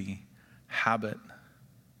 daily habit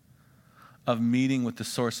of meeting with the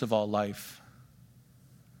source of all life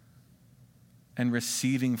and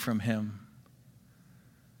receiving from him,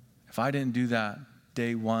 if I didn't do that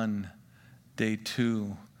day 1, day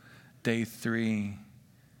 2, day 3,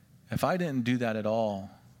 if I didn't do that at all,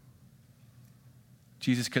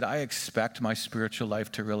 Jesus, could I expect my spiritual life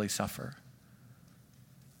to really suffer?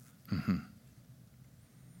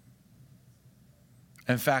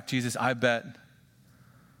 In fact, Jesus, I bet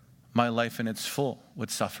my life in its full would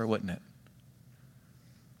suffer, wouldn't it?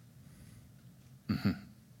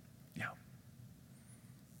 Yeah.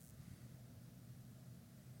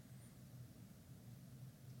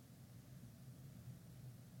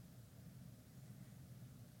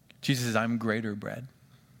 Jesus says, I'm greater bread.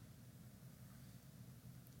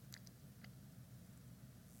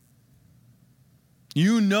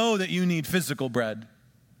 You know that you need physical bread.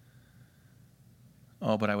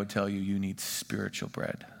 Oh, but I would tell you, you need spiritual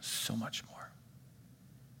bread so much more.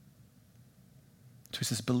 So he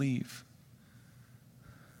says, believe.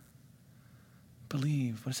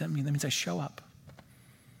 Believe. What does that mean? That means I show up.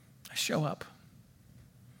 I show up.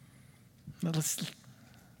 Now let's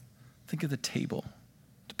think of the table.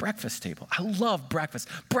 The breakfast table. I love breakfast.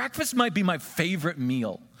 Breakfast might be my favorite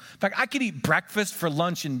meal. In fact, I could eat breakfast for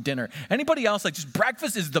lunch and dinner. Anybody else, just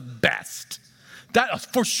breakfast is the best.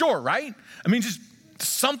 That for sure, right? I mean, just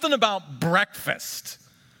something about breakfast.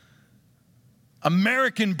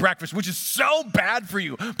 American breakfast, which is so bad for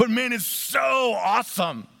you, but man, it's so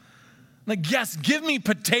awesome. Yes, give me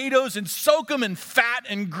potatoes and soak them in fat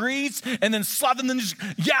and grease and then slap them, and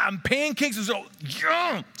and pancakes is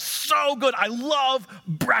so good. I love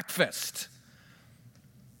breakfast.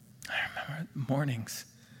 I remember mornings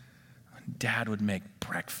when Dad would make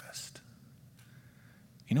breakfast.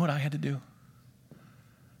 You know what I had to do?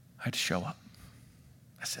 I had to show up.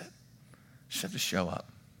 That's it. Just have to show up.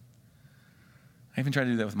 I even try to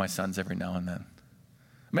do that with my sons every now and then.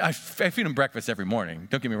 I mean, I feed them breakfast every morning.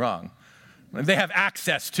 Don't get me wrong. They have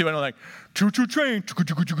access to it. And I'm like, choo-choo train.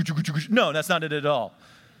 No, that's not it at all.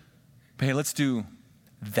 But hey, let's do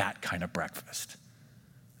that kind of breakfast.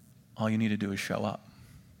 All you need to do is show up.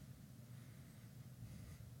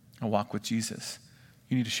 A walk with Jesus.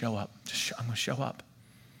 You need to show up. I'm going to show up.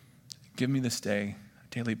 Give me this day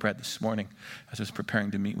daily bread. This morning, as I was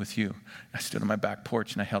preparing to meet with you, I stood on my back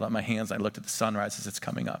porch and I held out my hands. I looked at the sunrise as it's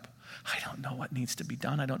coming up. I don't know what needs to be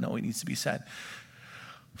done. I don't know what needs to be said.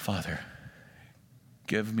 Father,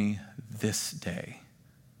 give me this day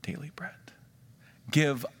daily bread.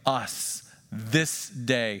 Give us this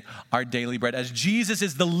day our daily bread. As Jesus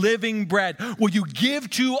is the living bread, will you give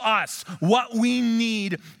to us what we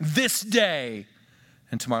need this day?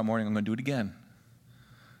 And tomorrow morning, I'm going to do it again.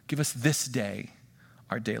 Give us this day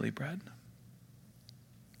our daily bread.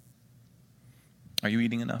 Are you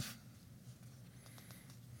eating enough?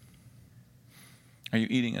 Are you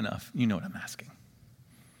eating enough? You know what I'm asking.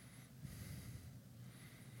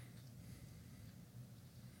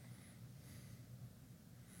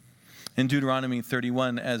 In Deuteronomy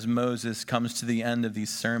 31, as Moses comes to the end of these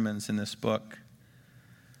sermons in this book,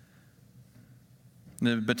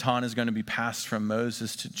 the baton is going to be passed from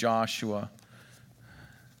Moses to Joshua.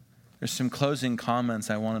 There's some closing comments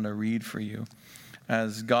I wanted to read for you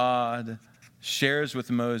as God shares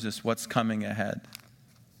with Moses what's coming ahead.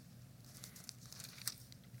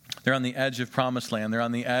 They're on the edge of promised land. They're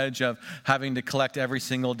on the edge of having to collect every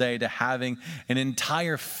single day, to having an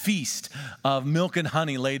entire feast of milk and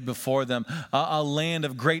honey laid before them, a land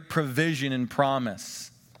of great provision and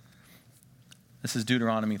promise. This is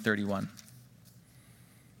Deuteronomy 31.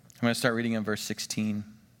 I'm going to start reading in verse 16.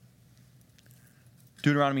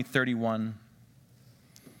 Deuteronomy 31,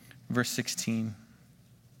 verse 16.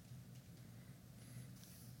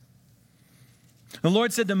 The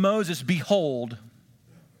Lord said to Moses, "Behold,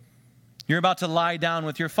 you're about to lie down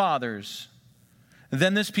with your fathers.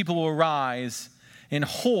 Then this people will rise in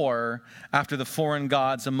horror after the foreign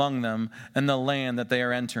gods among them and the land that they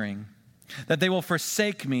are entering, that they will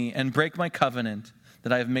forsake me and break my covenant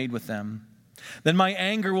that I have made with them. Then my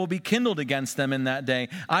anger will be kindled against them in that day.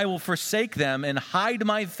 I will forsake them and hide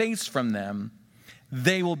my face from them.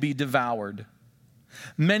 They will be devoured.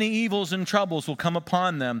 Many evils and troubles will come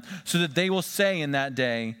upon them, so that they will say in that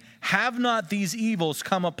day, 'Have not these evils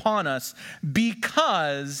come upon us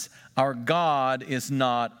because our God is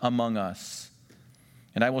not among us?'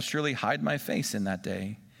 And I will surely hide my face in that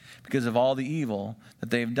day because of all the evil that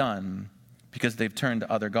they've done, because they've turned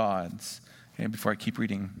to other gods." Okay, before I keep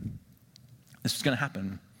reading, this is going to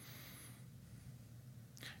happen.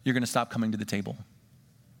 You're going to stop coming to the table.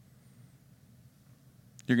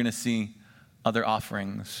 You're going to see other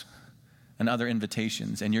offerings and other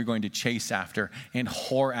invitations, and you're going to chase after and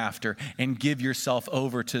whore after and give yourself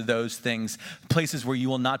over to those things, places where you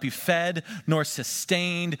will not be fed, nor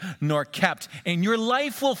sustained, nor kept, and your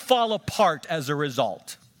life will fall apart as a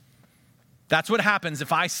result. That's what happens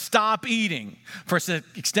if I stop eating for an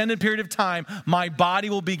extended period of time. My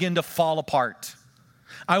body will begin to fall apart.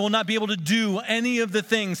 I will not be able to do any of the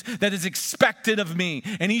things that is expected of me.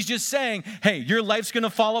 And he's just saying, hey, your life's going to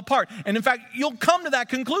fall apart. And in fact, you'll come to that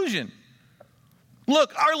conclusion.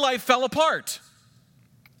 Look, our life fell apart.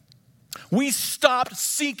 We stopped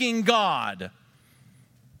seeking God.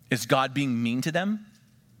 Is God being mean to them?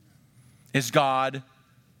 Is God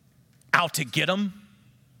out to get them?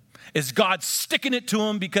 Is God sticking it to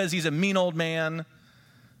him because he's a mean old man?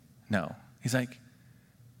 No. He's like,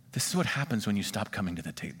 this is what happens when you stop coming to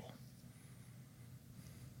the table.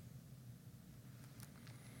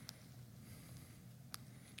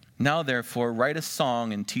 Now, therefore, write a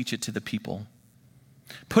song and teach it to the people.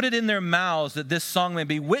 Put it in their mouths that this song may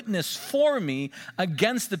be witness for me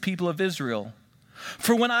against the people of Israel.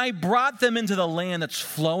 For when I brought them into the land that's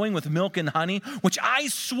flowing with milk and honey, which I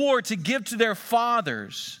swore to give to their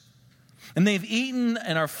fathers, and they've eaten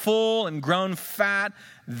and are full and grown fat,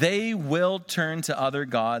 they will turn to other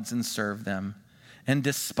gods and serve them, and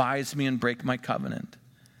despise me and break my covenant.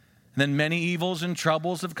 And then many evils and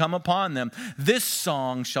troubles have come upon them. This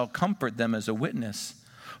song shall comfort them as a witness,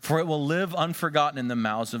 for it will live unforgotten in the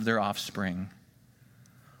mouths of their offspring.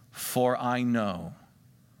 For I know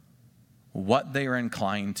what they are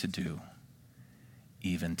inclined to do,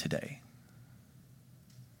 even today.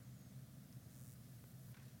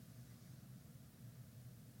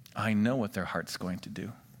 I know what their heart's going to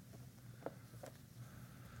do.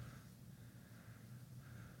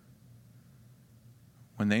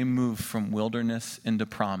 move from wilderness into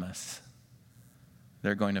promise,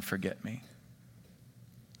 they're going to forget me.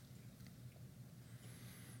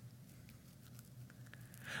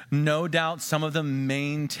 No doubt some of them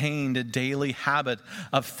maintained a daily habit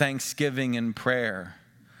of thanksgiving and prayer,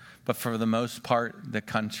 but for the most part, the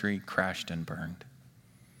country crashed and burned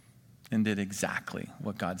and did exactly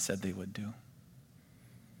what God said they would do.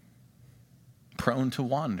 Prone to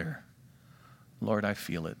wander. Lord, I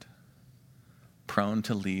feel it. Prone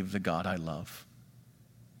to leave the God I love.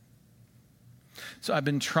 So I've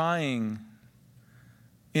been trying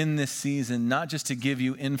in this season, not just to give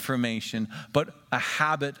you information, but a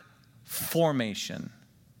habit formation.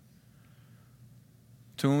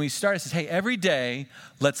 So when we start, it says, hey, every day,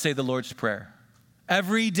 let's say the Lord's Prayer.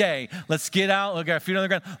 Every day, let's get out, look at our feet on the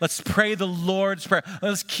ground, let's pray the Lord's Prayer.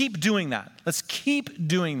 Let's keep doing that. Let's keep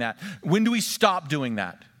doing that. When do we stop doing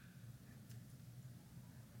that?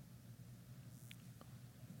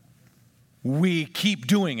 We keep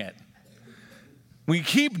doing it. We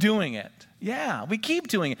keep doing it. Yeah, we keep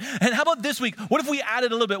doing it. And how about this week? What if we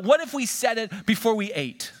added a little bit? What if we said it before we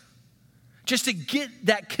ate? Just to get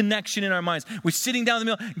that connection in our minds. We're sitting down in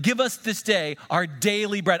the meal. Give us this day our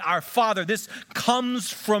daily bread. Our Father, this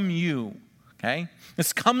comes from you. Okay?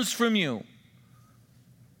 This comes from you.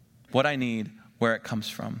 What I need, where it comes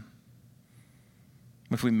from.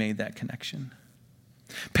 If we made that connection.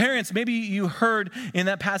 Parents, maybe you heard in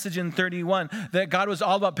that passage in 31 that God was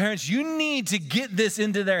all about parents. You need to get this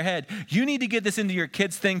into their head. You need to get this into your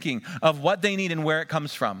kids' thinking of what they need and where it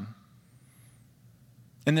comes from.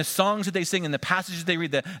 In the songs that they sing, in the passages they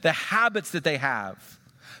read, the habits that they have.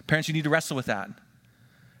 Parents, you need to wrestle with that.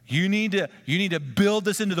 You need to build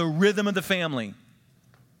this into the rhythm of the family.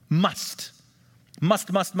 Must.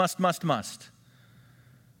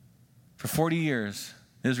 For 40 years,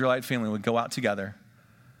 the Israelite family would go out together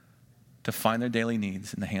to find their daily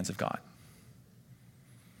needs in the hands of God.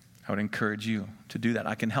 I would encourage you to do that.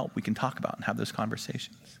 I can help. We can talk about and have those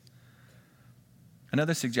conversations.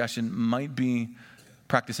 Another suggestion might be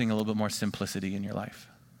practicing a little bit more simplicity in your life.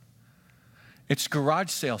 It's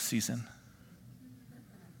garage sale season.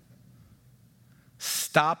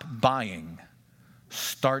 Stop buying.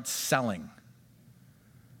 Start selling.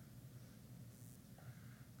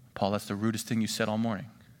 Paul, that's the rudest thing you said all morning.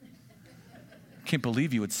 I can't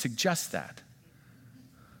believe you would suggest that.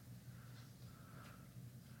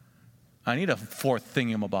 I need a fourth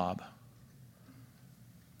thingamabob.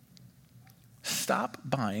 Stop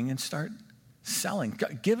buying and start selling.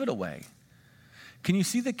 Give it away. Can you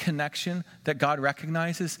see the connection that God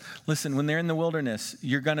recognizes? Listen, when they're in the wilderness,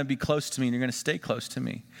 you're going to be close to me and you're going to stay close to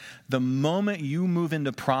me. The moment you move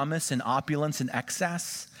into promise and opulence and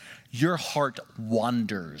excess, your heart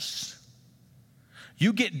wanders.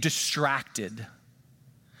 You get distracted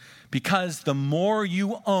because the more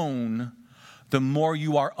you own, the more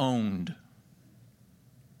you are owned.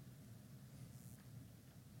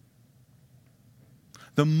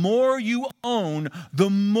 The more you own, the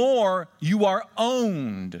more you are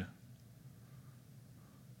owned.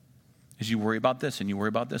 As you worry about this and you worry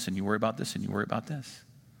about this and you worry about this and you worry about this.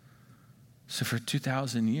 So for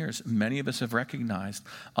 2,000 years, many of us have recognized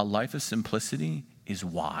a life of simplicity is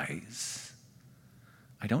wise.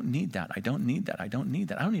 I don't need that. I don't need that. I don't need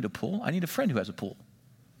that. I don't need a pool. I need a friend who has a pool.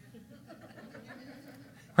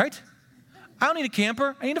 Right? I don't need a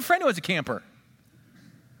camper. I need a friend who has a camper.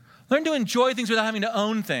 Learn to enjoy things without having to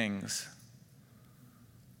own things.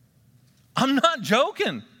 I'm not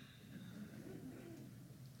joking.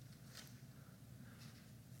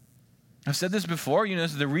 I've said this before,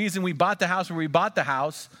 the reason we bought the house where we bought the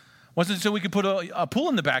house wasn't so we could put a pool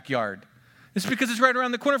in the backyard. It's because it's right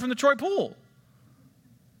around the corner from the Troy pool.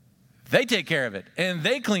 They take care of it, and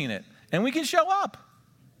they clean it, and we can show up.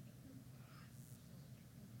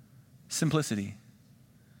 Simplicity.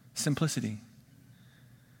 Simplicity.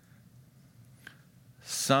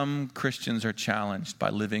 Some Christians are challenged by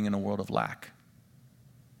living in a world of lack.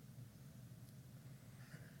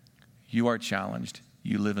 You are challenged.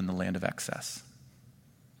 You live in the land of excess.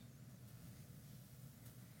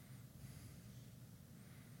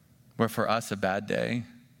 Where for us, a bad day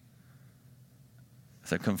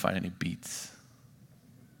is I couldn't find any beets.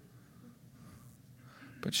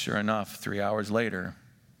 But sure enough, 3 hours later,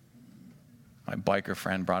 my biker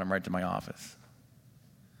friend brought him right to my office.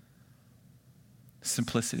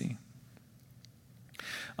 Simplicity.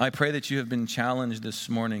 I pray that you have been challenged this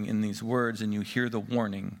morning in these words and you hear the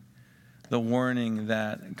warning. The warning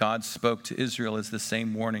that God spoke to Israel is the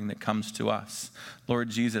same warning that comes to us. Lord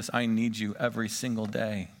Jesus, I need you every single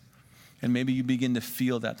day. And maybe you begin to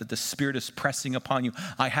feel that the Spirit is pressing upon you.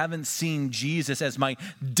 I haven't seen Jesus as my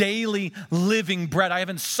daily living bread. I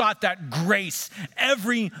haven't sought that grace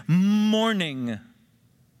every morning.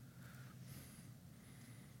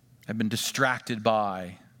 I've been distracted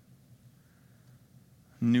by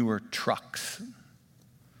newer trucks.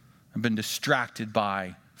 I've been distracted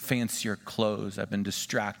by fancier clothes. I've been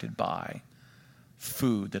distracted by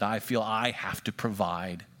food that I feel I have to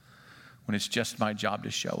provide when it's just my job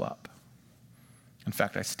to show up. In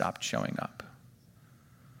fact, I stopped showing up.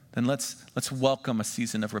 Then let's welcome a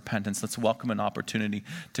season of repentance. Let's welcome an opportunity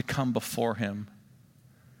to come before him,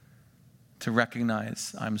 to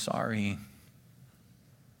recognize I'm sorry,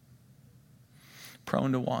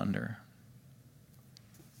 prone to wander.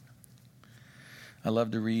 I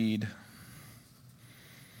love to read.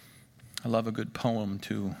 I love a good poem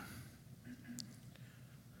too.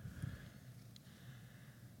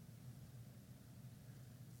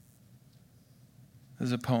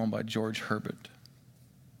 There's a poem by George Herbert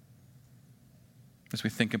as we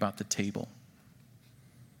think about the table.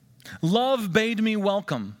 Love bade me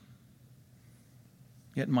welcome,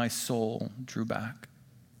 yet my soul drew back,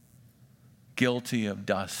 guilty of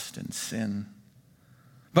dust and sin.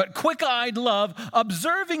 But quick-eyed love,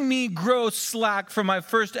 observing me grow slack from my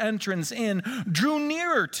first entrance in, drew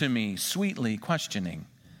nearer to me, sweetly questioning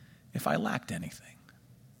if I lacked anything.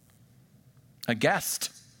 A guest,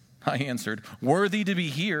 I answered, worthy to be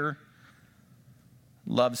here.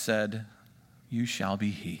 Love said, you shall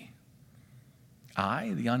be he.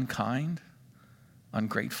 I, the unkind,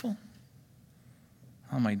 ungrateful?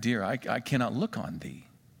 Oh, my dear, I cannot look on thee.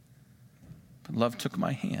 But love took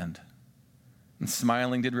my hand, and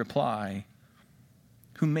smiling did reply,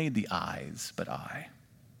 who made the eyes but I?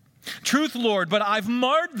 Truth, Lord, but I've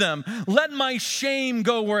marred them. Let my shame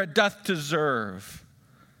go where it doth deserve.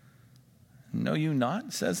 Know you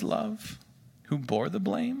not, says love, who bore the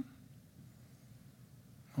blame?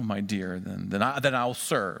 Oh, my dear, then I'll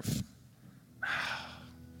serve.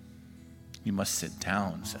 You must sit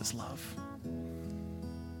down, says love,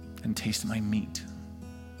 and taste my meat.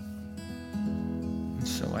 And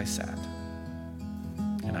so I sat,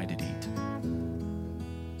 and I did eat.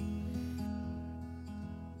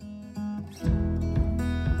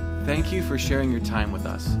 Thank you for sharing your time with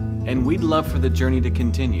us, and we'd love for the journey to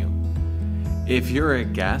continue. If you're a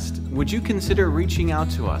guest, would you consider reaching out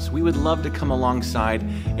to us? We would love to come alongside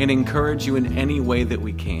and encourage you in any way that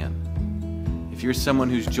we can. If you're someone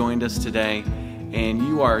who's joined us today and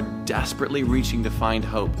you are desperately reaching to find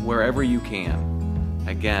hope wherever you can,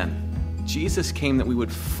 again, Jesus came that we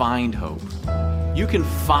would find hope. You can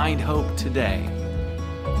find hope today.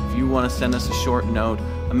 If you want to send us a short note,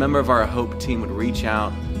 a member of our Hope team would reach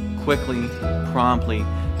out quickly, promptly,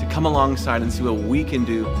 to come alongside and see what we can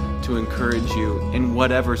do to encourage you in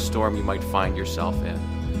whatever storm you might find yourself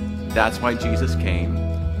in. That's why Jesus came,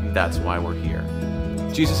 and that's why we're here.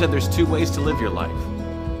 Jesus said there's two ways to live your life,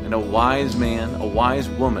 and a wise man, a wise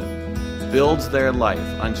woman, builds their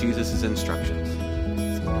life on Jesus' instructions.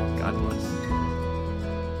 God bless.